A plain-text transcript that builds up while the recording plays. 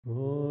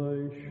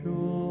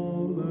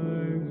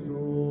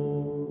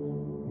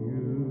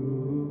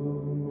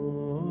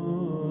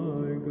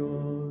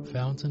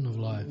fountain of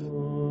life.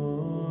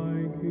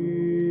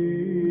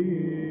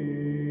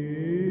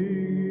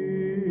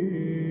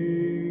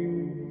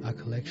 A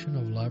collection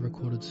of live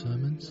recorded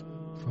sermons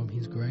from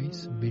His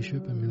Grace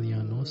Bishop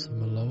Emilianos of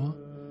Maloa,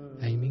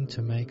 aiming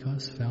to make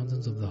us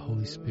fountains of the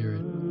Holy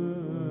Spirit.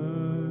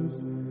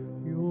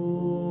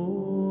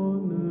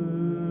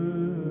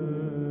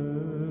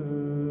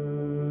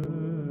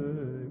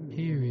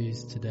 Here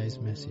is today's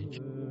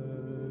message.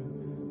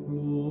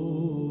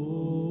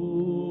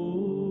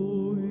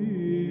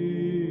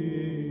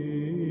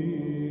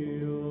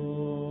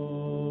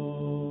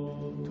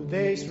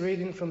 Today's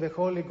reading from the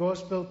Holy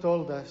Gospel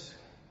told us,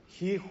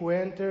 "He who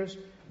enters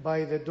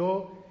by the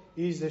door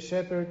is the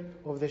shepherd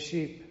of the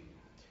sheep.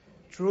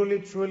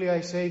 Truly, truly,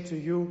 I say to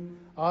you,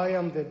 I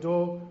am the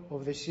door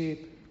of the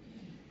sheep.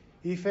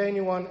 If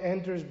anyone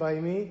enters by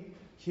me,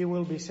 he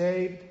will be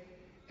saved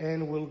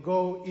and will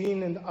go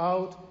in and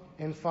out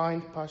and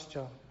find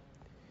pasture."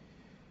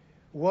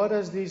 What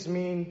does this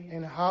mean,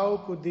 and how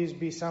could this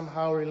be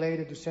somehow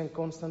related to Saint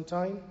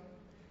Constantine?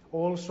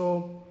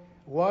 Also,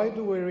 why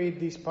do we read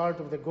this part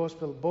of the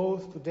Gospel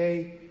both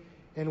today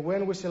and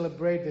when we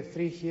celebrate the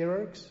Three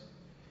Hierarchs?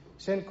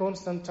 Saint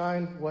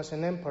Constantine was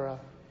an emperor.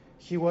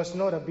 He was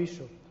not a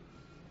bishop.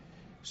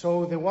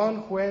 So the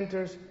one who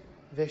enters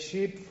the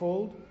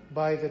sheepfold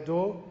by the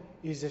door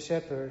is the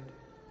shepherd.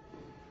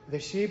 The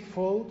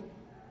sheepfold,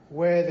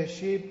 where the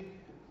sheep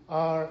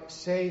are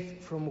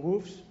safe from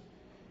wolves,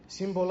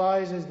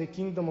 symbolizes the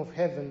kingdom of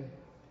heaven.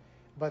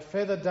 But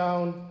further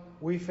down,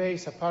 we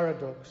face a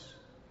paradox.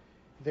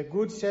 The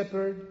Good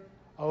Shepherd,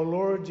 our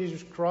Lord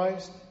Jesus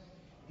Christ,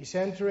 is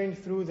entering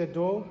through the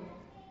door,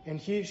 and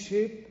his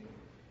sheep,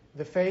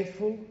 the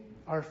faithful,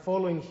 are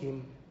following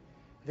him.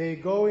 They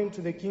go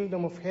into the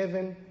kingdom of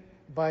heaven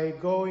by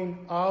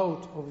going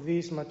out of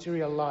this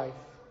material life.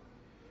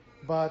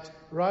 But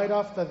right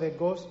after the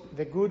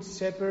Good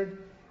Shepherd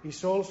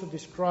is also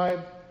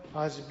described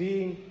as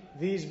being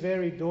this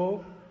very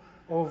door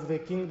of the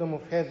kingdom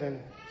of heaven.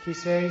 He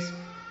says,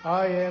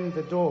 "I am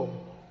the door."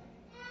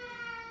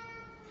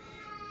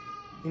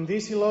 In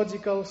this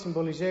illogical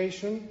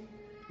symbolization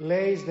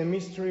lays the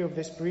mystery of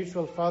the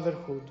spiritual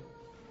fatherhood.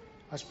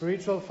 A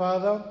spiritual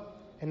father,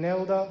 an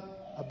elder,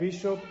 a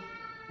bishop,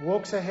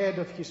 walks ahead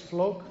of his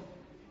flock,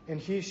 and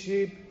his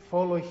sheep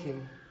follow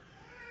him.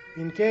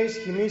 In case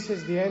he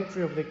misses the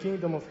entry of the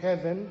kingdom of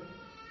heaven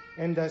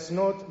and does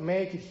not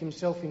make it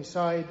himself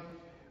inside,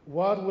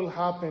 what will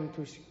happen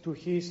to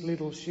his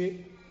little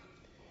sheep?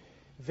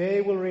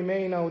 They will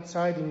remain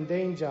outside in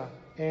danger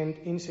and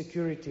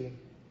insecurity.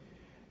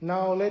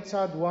 Now let's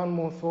add one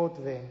more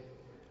thought there.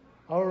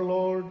 Our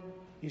Lord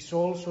is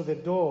also the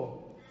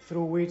door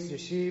through which the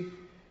sheep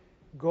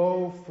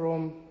go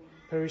from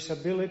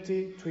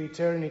perishability to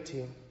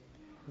eternity.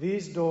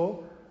 This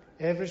door,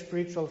 every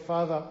spiritual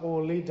father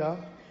or leader,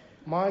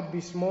 might be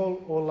small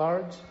or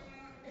large,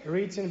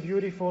 rich and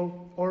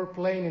beautiful or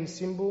plain and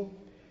simple,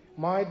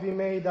 might be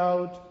made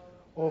out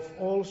of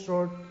all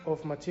sorts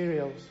of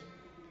materials.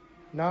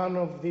 None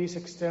of these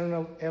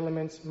external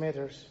elements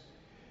matters.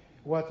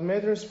 What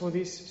matters for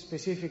this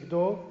specific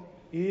door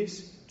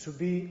is to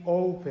be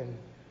open.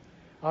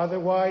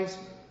 Otherwise,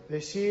 the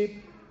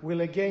sheep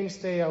will again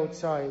stay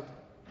outside.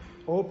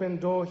 Open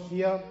door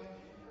here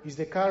is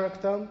the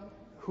character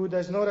who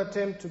does not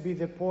attempt to be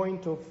the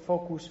point of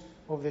focus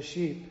of the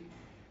sheep,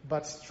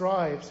 but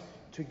strives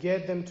to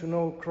get them to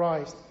know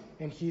Christ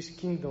and his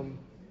kingdom.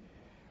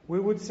 We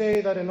would say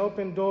that an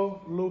open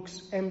door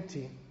looks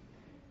empty,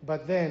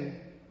 but then,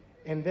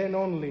 and then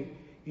only,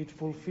 it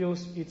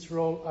fulfills its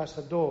role as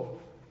a door.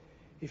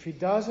 If it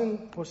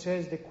doesn't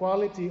possess the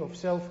quality of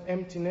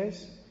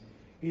self-emptiness,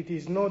 it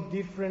is not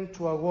different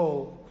to a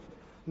wall,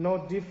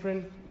 not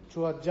different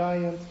to a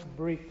giant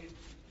brick.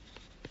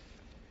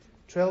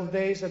 12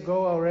 days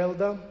ago, our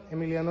elder,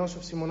 Emilianos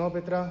of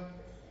Simonopetra,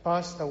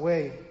 passed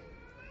away.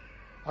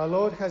 A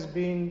lot has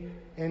been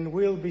and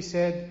will be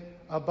said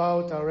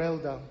about our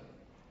elder.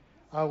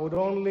 I would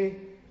only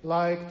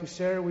like to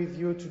share with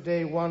you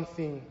today one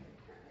thing.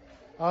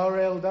 Our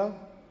elder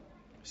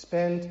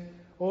spent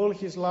all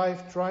his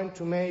life trying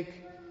to make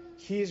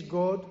his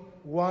God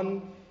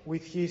one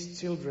with his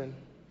children,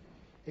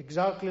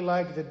 exactly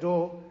like the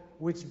door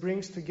which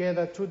brings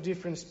together two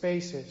different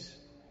spaces.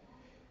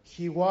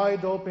 He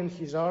wide opened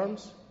his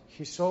arms,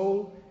 his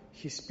soul,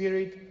 his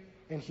spirit,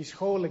 and his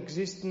whole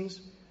existence,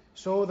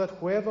 so that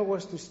whoever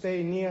was to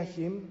stay near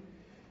him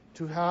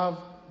to have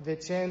the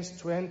chance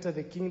to enter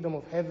the kingdom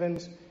of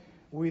heavens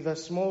with a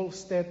small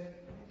step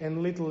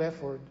and little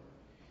effort.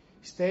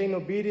 Staying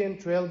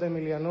obedient to Elder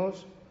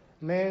Emilianos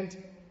meant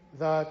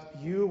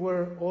that you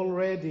were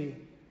already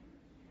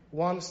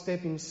one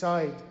step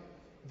inside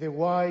the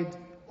wide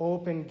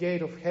open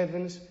gate of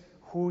heavens,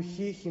 who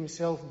he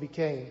himself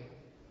became.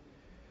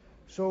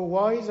 So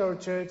why is our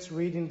church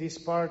reading this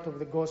part of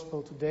the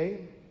gospel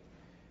today?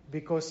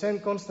 Because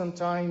Saint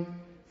Constantine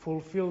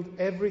fulfilled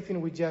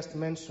everything we just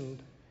mentioned.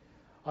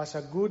 As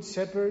a good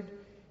shepherd,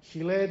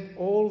 he led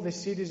all the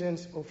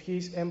citizens of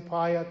his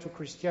empire to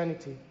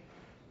Christianity,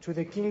 to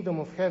the kingdom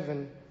of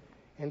heaven,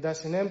 and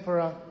as an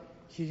emperor,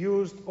 he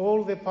used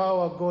all the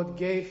power God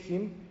gave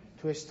him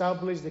to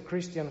establish the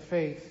Christian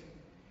faith.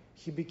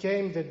 He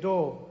became the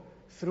door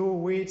through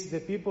which the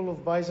people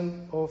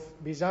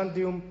of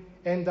Byzantium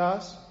and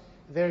us,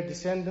 their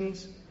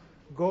descendants,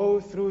 go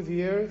through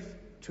the earth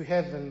to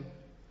heaven.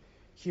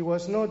 He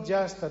was not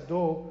just a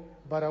door,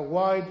 but a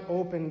wide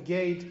open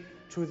gate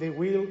to the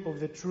will of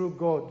the true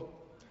God,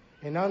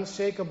 an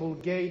unshakable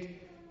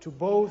gate to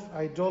both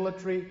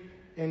idolatry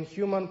and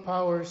human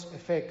power's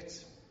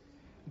effects.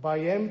 By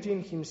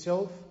emptying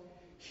himself,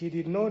 he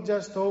did not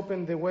just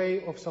open the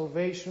way of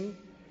salvation,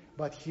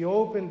 but he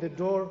opened the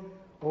door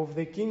of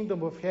the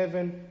kingdom of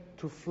heaven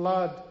to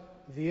flood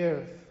the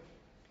earth.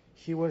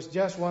 He was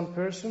just one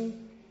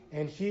person,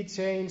 and he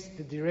changed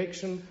the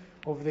direction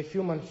of the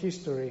human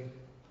history.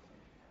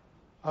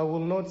 I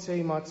will not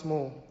say much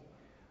more.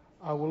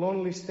 I will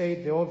only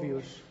state the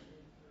obvious.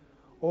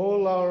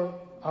 Our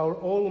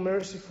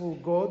all-merciful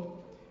God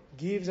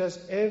gives us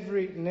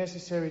every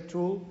necessary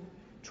tool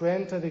to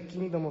enter the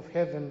kingdom of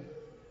heaven.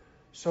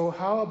 So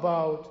how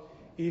about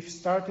if,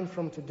 starting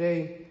from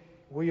today,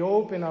 we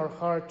open our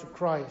heart to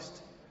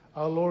Christ,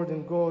 our Lord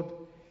and God,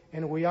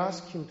 and we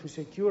ask Him to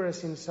secure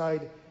us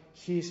inside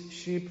His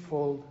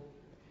sheepfold?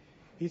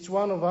 Each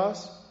one of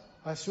us,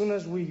 as soon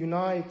as we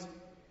unite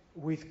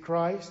with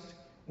Christ,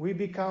 we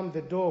become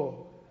the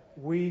door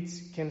which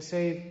can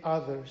save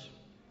others.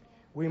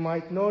 We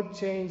might not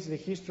change the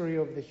history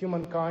of the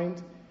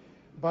humankind,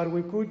 but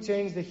we could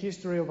change the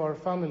history of our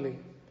family,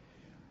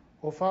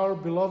 of our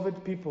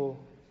beloved people,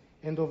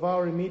 and of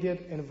our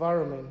immediate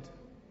environment.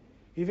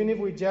 Even if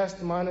we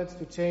just manage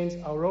to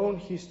change our own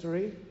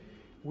history,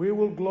 we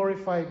will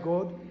glorify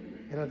God,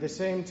 and at the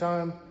same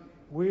time,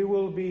 we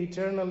will be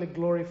eternally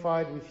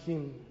glorified with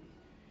Him.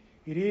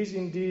 It is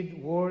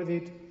indeed worth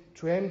it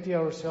to empty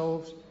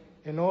ourselves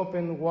and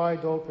open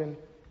wide open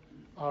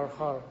our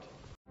heart.